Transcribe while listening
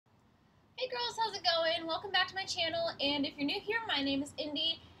Hey girls, how's it going? Welcome back to my channel, and if you're new here, my name is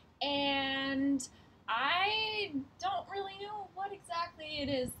Indy, and I don't really know what exactly it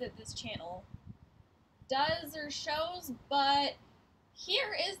is that this channel does or shows, but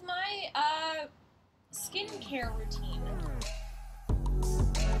here is my skincare routine.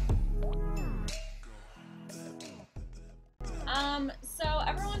 So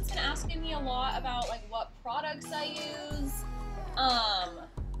everyone's been asking me a lot about like what products I use,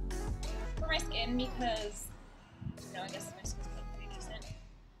 for my skin because, I guess my skin's pretty decent.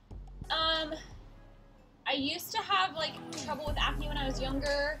 I used to have like trouble with acne when I was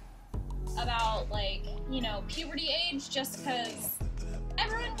younger, about like, puberty age, just because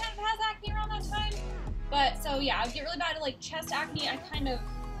everyone kind of has acne around that time. But so yeah, I would get really bad at like chest acne. I kind of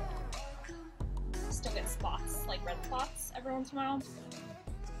still get spots, like red spots every once in a while.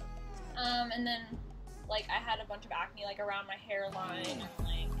 And then like I had a bunch of acne like around my hairline and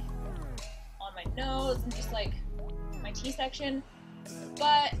like on my nose and just like my T-section.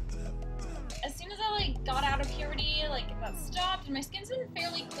 But as soon as I like got out of puberty, like that stopped and my skin's been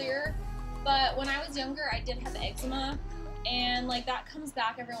fairly clear. But when I was younger, I did have eczema, and like that comes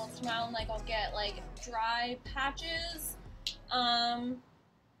back every once in a while, and like I'll get like dry patches.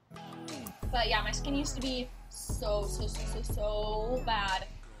 But yeah, my skin used to be so bad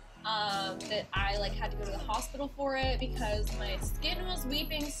that I like had to go to the hospital for it because my skin was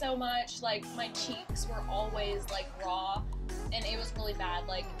weeping so much. Like my cheeks were always like raw, and it was really bad.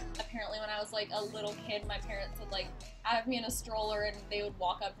 Like apparently when I was like a little kid, my parents would like have me in a stroller, and they would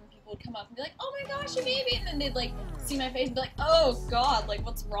walk up and people would come up and be like, "Oh my gosh, a baby!" And then they'd like see my face and be like, "Oh God, like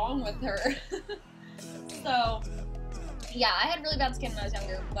what's wrong with her?" So yeah, I had really bad skin when I was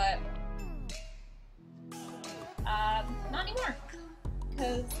younger, but not anymore.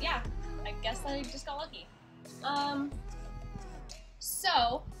 Because, yeah, I guess I just got lucky.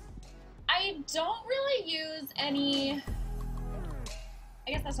 So, I don't really use any,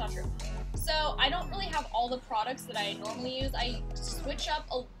 I guess that's not true. So, I don't really have all the products that I normally use. I switch up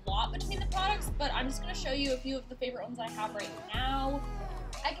a lot between the products, but I'm just going to show you a few of the favorite ones I have right now.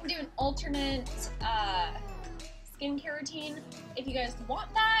 I can do an alternate skincare routine if you guys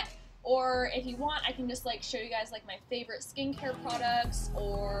want that. Or if you want, I can just like show you guys like my favorite skincare products,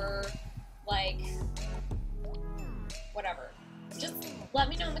 or like whatever. Just let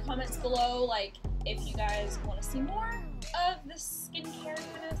me know in the comments below like if you guys want to see more of this skincare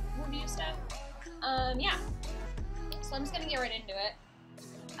kind of review stuff. Yeah. So I'm just gonna get right into it.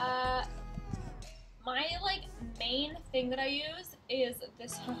 My like main thing that I use is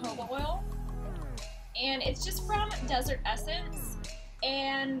this jojoba oil, and it's just from Desert Essence.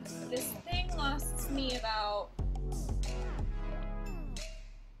 And this thing lasts me about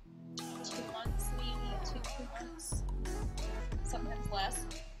 2 months, maybe 2 months, sometimes less.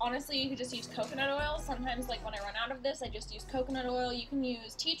 Honestly, you could just use coconut oil. Sometimes, like when I run out of this, I just use coconut oil. You can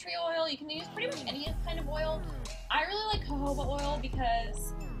use tea tree oil. You can use pretty much any kind of oil. I really like jojoba oil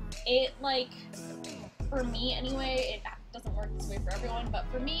because it, like, for me anyway, it doesn't work this way for everyone, but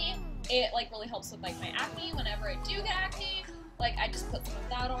for me, it like really helps with like my acne. Whenever I do get acne, like I just put some of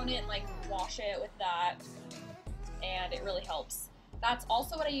that on it and like wash it with that, and it really helps. That's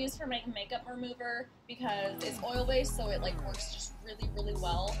also what I use for my makeup remover because it's oil based, so it like works just really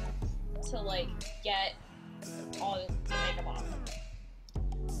well to like get all the makeup off.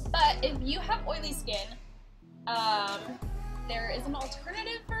 But if you have oily skin, there is an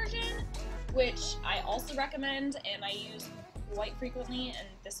alternative version which I also recommend and I use quite frequently, and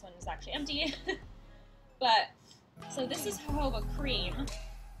this one is actually empty. But so this is jojoba cream.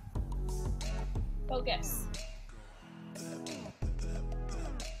 Focus.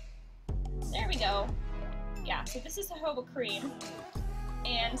 There we go. Yeah, so this is jojoba cream.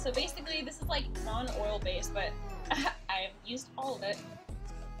 And so basically this is like non-oil based, but I've used all of it.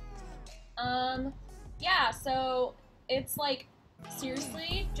 Yeah, so it's like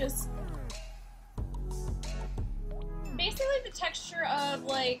seriously just basically the texture of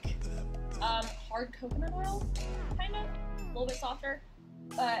like hard coconut oil, kind of, a little bit softer.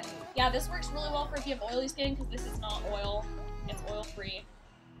 But yeah, this works really well for if you have oily skin because this is not oil, it's oil free.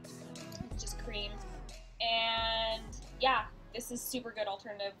 It's just cream. And yeah, this is super good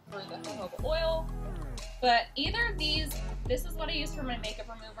alternative for the jojoba oil. But either of these, this is what I use for my makeup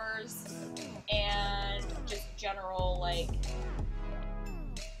removers and just general like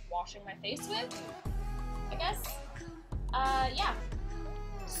washing my face with, I guess. Yeah.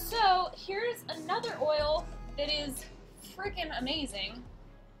 So here's another oil that is freaking amazing.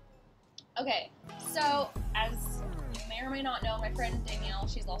 Okay, so as you may or may not know, my friend Danielle,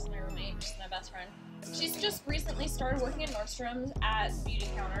 she's also my roommate, she's my best friend. She's just recently started working at Nordstrom's at the beauty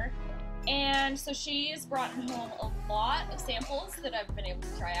counter, And so she's brought home a lot of samples that I've been able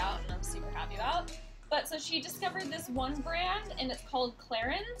to try out, and I'm super happy about. But so she discovered this one brand, and it's called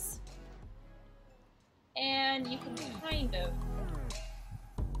Clarins. And you can kind of,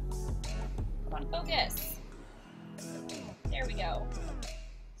 come on, focus. There we go.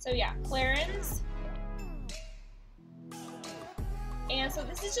 So yeah, Clarins. And so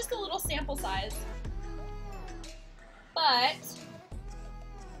this is just a little sample size. But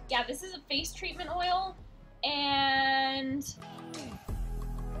yeah, this is a face treatment oil, and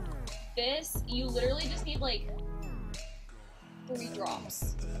this, you literally just need like 3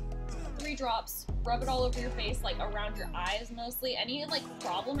 drops. 3 drops, rub it all over your face, like around your eyes mostly, any like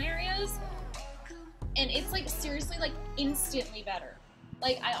problem areas, and it's like seriously like instantly better.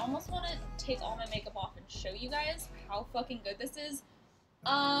 Like I almost want to take all my makeup off and show you guys how fucking good this is.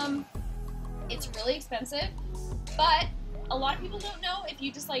 It's really expensive, but a lot of people don't know, if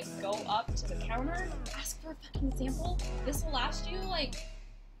you just like go up to the counter, ask for a fucking sample, this will last you like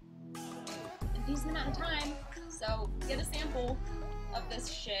a decent amount of time. So get a sample of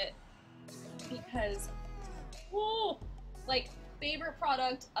this shit, because whoa, like favorite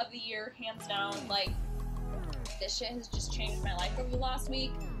product of the year, hands down. Like this shit has just changed my life over the last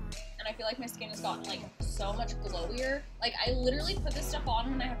week, and I feel like my skin has gotten like so much glowier. Like I literally put this stuff on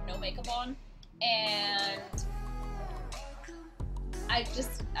when I have no makeup on, and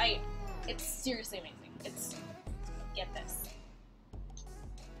it's seriously amazing. It's, get this.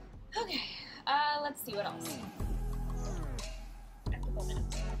 Okay, let's see what else. I have 4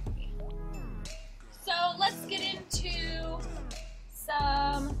 minutes. So let's get into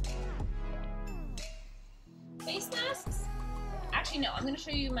some face masks. Actually, no, I'm gonna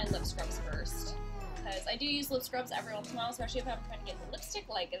show you my lip scrubs first, because I do use lip scrubs every once in a while, especially if I'm trying to get the lipstick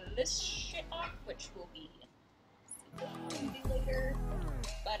like this shit off, which will be later.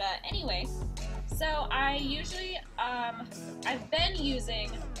 But anyway, so I usually I've been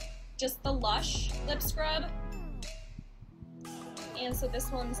using just the Lush lip scrub, and so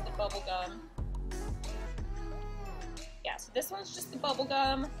this one's the bubblegum. Yeah, so this one's just the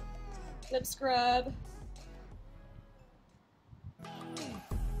bubblegum lip scrub.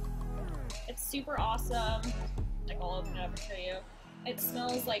 It's super awesome. Like I'll open it up and show you. It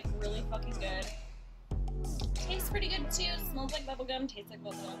smells like really fucking good. Tastes pretty good too. Smells like bubblegum, tastes like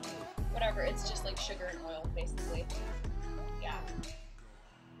bubblegum. Whatever, it's just like sugar and oil, basically. Yeah.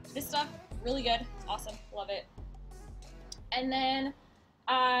 This stuff, really good. Awesome. Love it. And then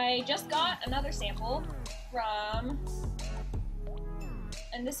I just got another sample from,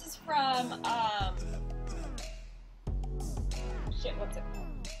 and this is from, shit, what's it called?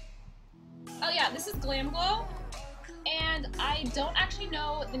 Oh yeah, this is Glam Glow. And I don't actually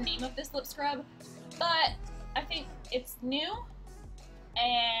know the name of this lip scrub, but I think it's new,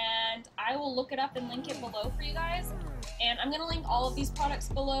 and I will look it up and link it below for you guys. And I'm gonna link all of these products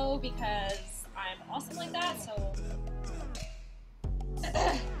below because I'm awesome like that, so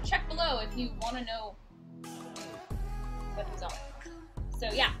check below if you want to know what these are. So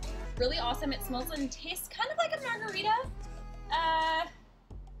yeah, really awesome. It smells and tastes kind of like a margarita.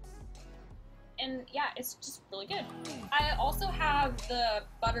 And yeah, it's just really good. I also have the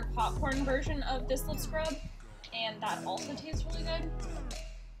butter popcorn version of this lip scrub, and that also tastes really good.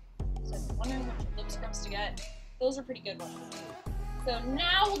 So if you're wondering which lip scrubs to get, those are pretty good ones. So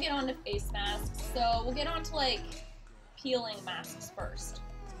now we'll get on to face masks. So we'll get on to like peeling masks first.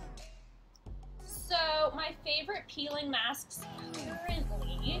 So my favorite peeling masks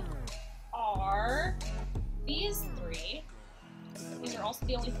currently are these 3. These are also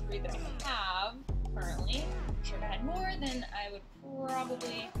the only 3 that I have currently. I'm sure if I had more, then I would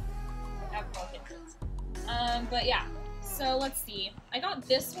probably have more favorites. But yeah, so let's see. I got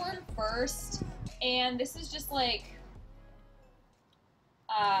this one first, and this is just like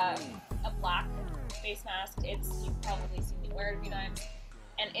a black face mask. You've probably seen me wear it a few times,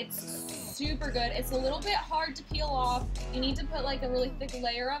 and it's super good. It's a little bit hard to peel off. You need to put like a really thick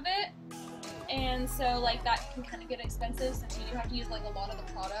layer of it. And so, like, that can kind of get expensive since you do have to use, like, a lot of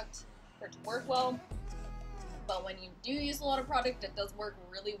the product for it to work well. But when you do use a lot of product, it does work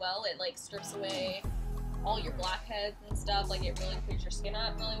really well. It, like, strips away all your blackheads and stuff. Like, it really clears your skin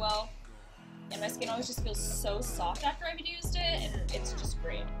up really well. And my skin always just feels so soft after I've used it, and it's just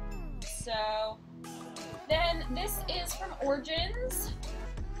great. So, then this is from Origins.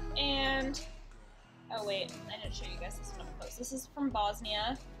 And, oh, wait, I didn't show you guys this one up close. This is from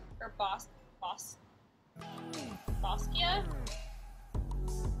Bosnia, or Boskia?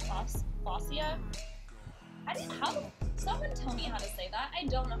 Someone tell me how to say that. I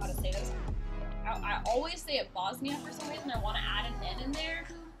don't know how to say this. I always say it Bosnia for some reason. I want to add an N in there.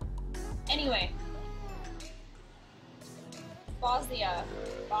 Anyway. Bosnia.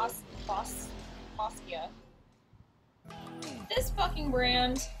 Bosnia. This fucking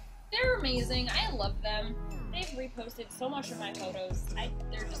brand, they're amazing. I love them. They've reposted so much of my photos.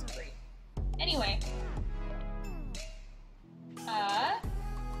 They're just great. Anyway.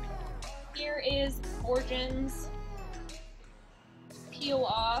 Here is Origins Peel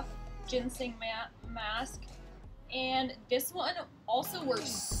Off Ginseng Mask. And this one also works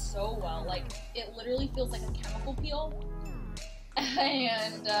so well. Like, it literally feels like a chemical peel.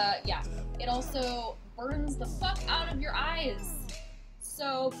 And, yeah. It also burns the fuck out of your eyes.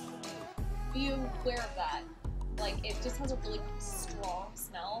 So, be aware of that. Like, it just has a really strong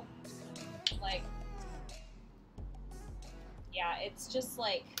smell. Like, yeah, it's just,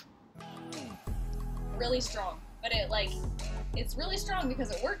 like, really strong. But it's really strong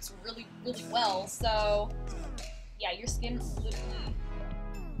because it works really, really well. So, yeah, your skin literally,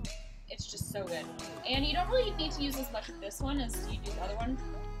 it's just so good. And you don't really need to use as much of this one as you do the other one.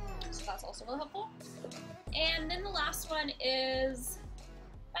 So that's also really helpful. And then the last one is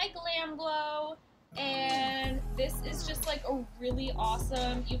by Glam Glow. And this is just like a really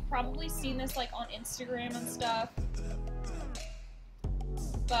awesome, you've probably seen this like on Instagram and stuff.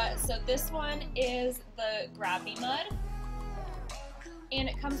 But so this one is the Gravity Mud. And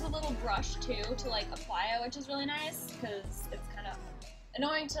it comes with a little brush too to like apply it, which is really nice because it's kind of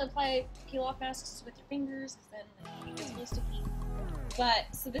annoying to apply peel off masks with your fingers because then it gets really sticky.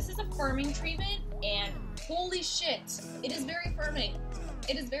 But so this is a firming treatment, and holy shit, it is very firming.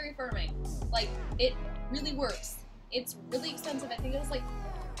 It is very firming. Like, it really works. It's really expensive. I think it was like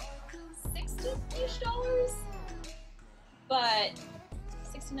 $60-ish, but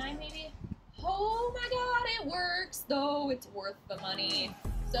 69 maybe. Oh my god, it works though. It's worth the money.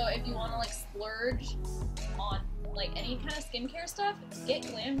 So if you want to like splurge on like any kind of skincare stuff, get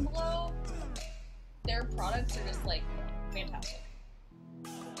Glam Glow. Their products are just like fantastic.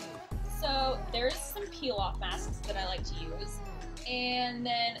 So there's some peel off masks that I like to use. And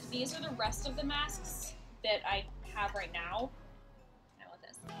then these are the rest of the masks that I have right now. I want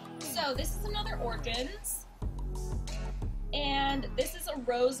this. So this is another Origins. And this is a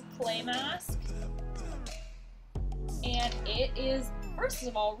rose clay mask. And it is, first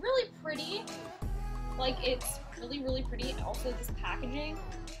of all, really pretty. Like, it's really, really pretty. And also this packaging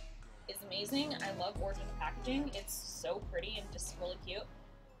is amazing. I love Origins packaging. It's so pretty and just really cute.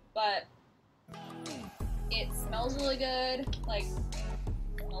 But it smells really good. Like,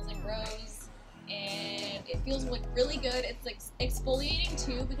 it smells like rose. And it feels like really good. It's like exfoliating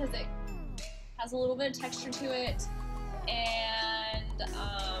too because it has a little bit of texture to it. And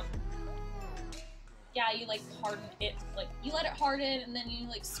yeah, you like harden it, like you let it harden and then you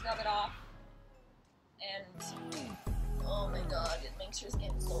like scrub it off, and oh my god, it makes your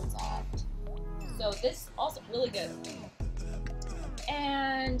skin so soft. So this also really good.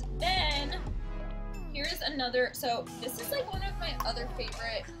 And then here's another, so this is like one of my other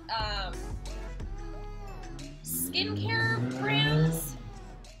favorite skincare brands.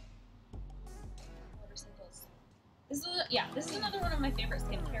 This is another one of my favorite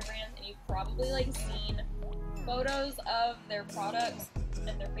skincare brands, and you've probably like seen photos of their products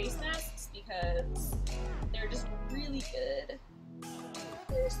and their face masks because they're just really good.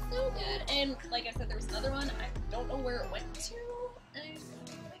 They're so good. And like I said, there was another one. I don't know where it went to. I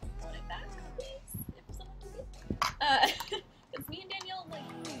like want it back, please, if someone can get. It's me and Danielle like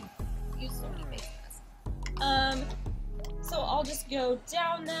use so many face masks. So I'll just go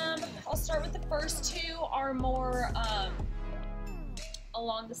down them. I'll start with the first two are more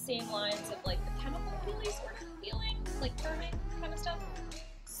along the same lines of like the chemical peely sort of feeling, like firming kind of stuff.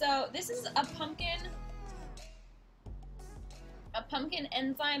 So this is a pumpkin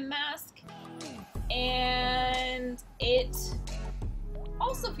enzyme mask, and it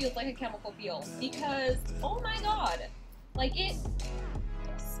also feels like a chemical peel because oh my god, like it,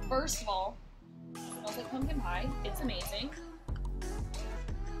 first of all, smells like pumpkin pie. It's amazing.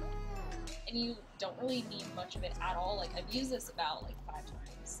 And you don't really need much of it at all. Like, I've used this about like 5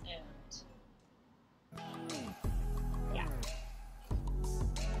 times, and yeah.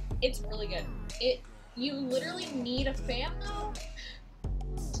 It's really good. You literally need a fan though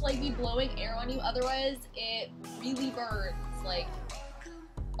to like be blowing air on you, otherwise it really burns like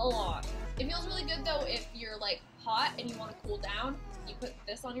a lot. It feels really good though if you're like hot and you want to cool down. You put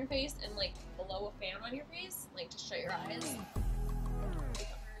this on your face and like blow a fan on your face, like to shut your eyes,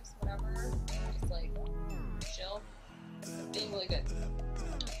 whatever, just like chill. It's being really good.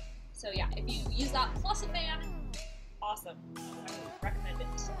 So yeah, if you use that plus a fan, awesome. I would recommend it.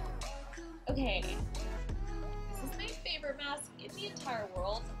 Okay, this is my favorite mask in the entire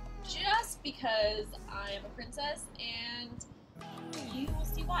world. just because I am a princess, and you will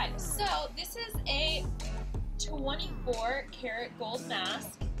see why. So this is a 24 karat gold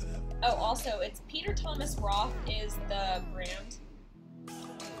mask. Oh, also, it's Peter Thomas Roth is the brand.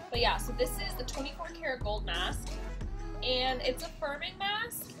 But yeah, so this is the 24 karat gold mask, and it's a firming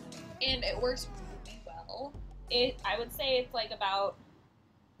mask, and it works really well. I would say it's like about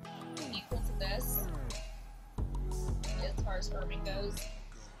equal to this as far as firming goes.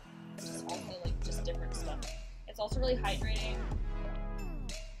 Just also like just different stuff. It's also really hydrating,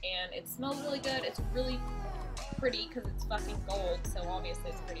 and it smells really good. It's really pretty because it's fucking gold, so obviously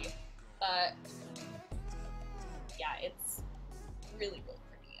it's pretty. But yeah, it's really, really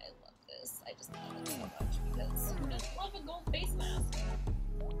pretty. I love this. I just love it so much because who doesn't love a gold face mask?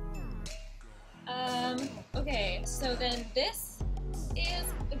 Okay, so then this is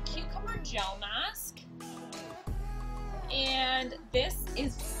the cucumber gel mask. And this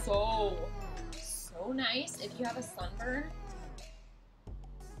is so nice if you have a sunburn.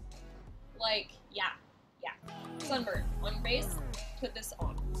 Like, yeah. Sunburn on your face, put this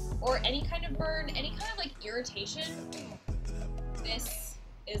on. Or any kind of burn, any kind of like irritation, this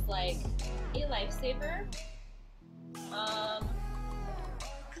is like a lifesaver.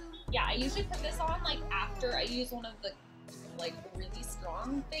 Yeah, I usually put this on like after I use one of the like really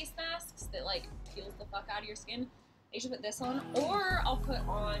strong face masks that like peels the fuck out of your skin. I usually put this on, or I'll put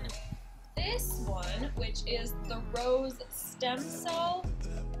on this one, which is the Rose Stem Cell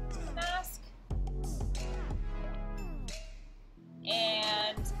mask.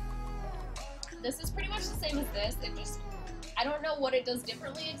 And this is pretty much the same as this. It just, I don't know what it does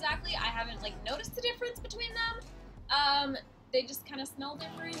differently exactly. I haven't like noticed the difference between them. They just kind of smell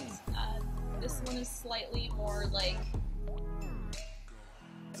different. This one is slightly more like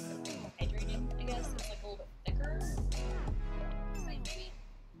hydrating, I guess. It's like a little bit thicker, maybe.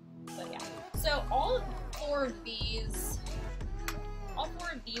 But yeah. So all four of these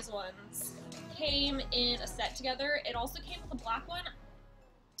ones came in a set together. It also came with a black one.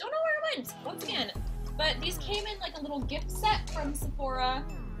 Don't know where it went, once again. But these came in like a little gift set from Sephora.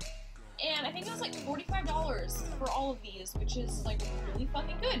 And I think it was like $45 for all of these, which is like really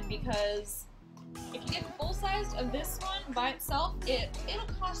fucking good because if you get the full size of this one by itself, it'll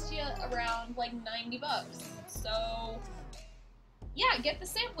cost you around like 90 bucks. So yeah, get the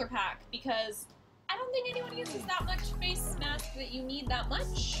sampler pack because I don't think anyone uses that much face mask that you need that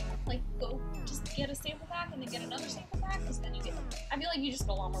much. Like, go just get a sample pack and then get another sample pack because then you get, I feel like you just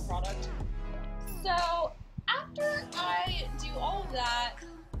get a lot more product. So after I do all of that,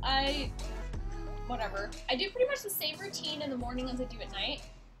 I do pretty much the same routine in the morning as I do at night.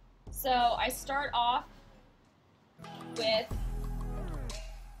 So I start off with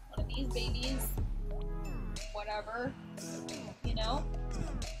one of these babies, whatever, you know.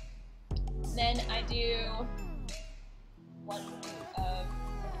 Then I do one of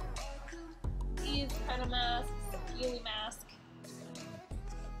these kind of masks, a peely mask,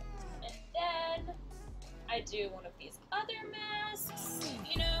 and then I do one of these other masks,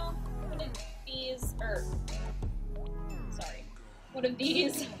 you know, one of these,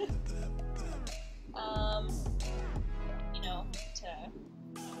 you know, to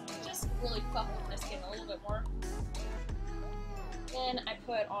just really fuck with my skin a little bit more. Then I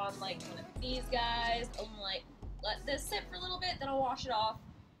put on like one of these guys, I'm like, let this sit for a little bit, then I'll wash it off.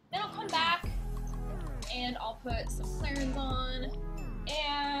 Then I'll come back and I'll put some Clarins on.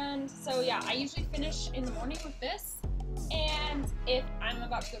 And so yeah, I usually finish in the morning with this. And if I'm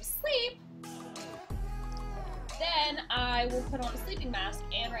about to go to sleep, then I will put on a sleeping mask.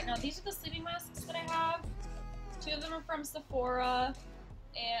 And right now, these are the sleeping masks that I have. 2 of them are from Sephora.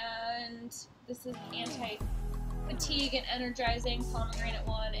 And this is anti-fatigue and energizing pomegranate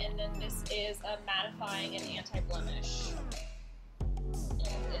one. And then this is a mattifying and anti-blemish.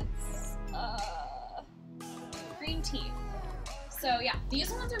 And it's green tea. So yeah, these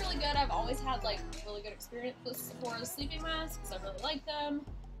ones are really good. I've always had like really good experience with Sephora's sleeping masks. I really like them.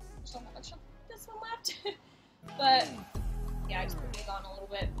 Just don't have much of this one left. But yeah, I just put these on a little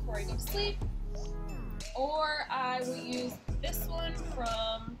bit before I go to sleep. Or I will use this one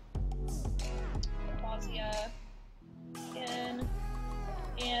from Bosnia again.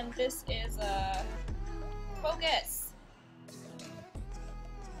 And this is a Focus.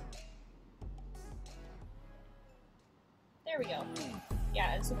 There we go.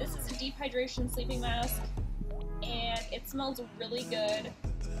 Yeah, and so this is a deep hydration sleeping mask, and it smells really good,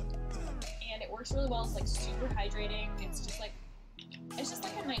 and it works really well. It's like super hydrating. It's just like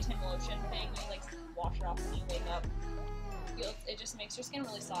a nighttime lotion thing. You like wash it off when you wake up. It just makes your skin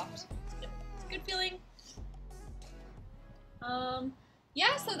really soft. Good feeling.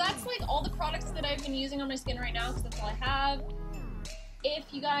 yeah, so that's like all the products that I've been using on my skin right now because that's all I have. If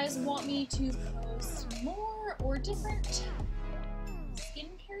you guys want me to post more or different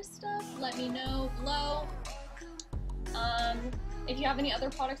skincare stuff, let me know below. If you have any other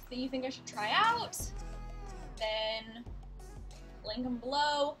products that you think I should try out, then link them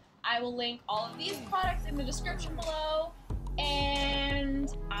below. I will link all of these products in the description below.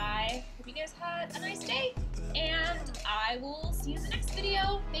 And I hope you guys had a nice day, and I will see you in the next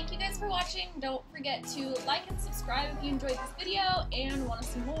video. Thank you guys for watching. Don't forget to like and subscribe if you enjoyed this video and want to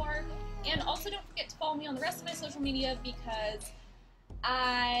see more. And also don't forget to follow me on the rest of my social media because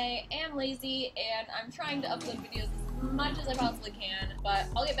I am lazy and I'm trying to upload videos as much as I possibly can, but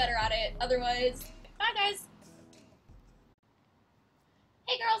I'll get better at it. Otherwise, bye guys!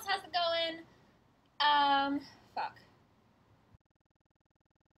 Hey girls, how's it going? Fuck.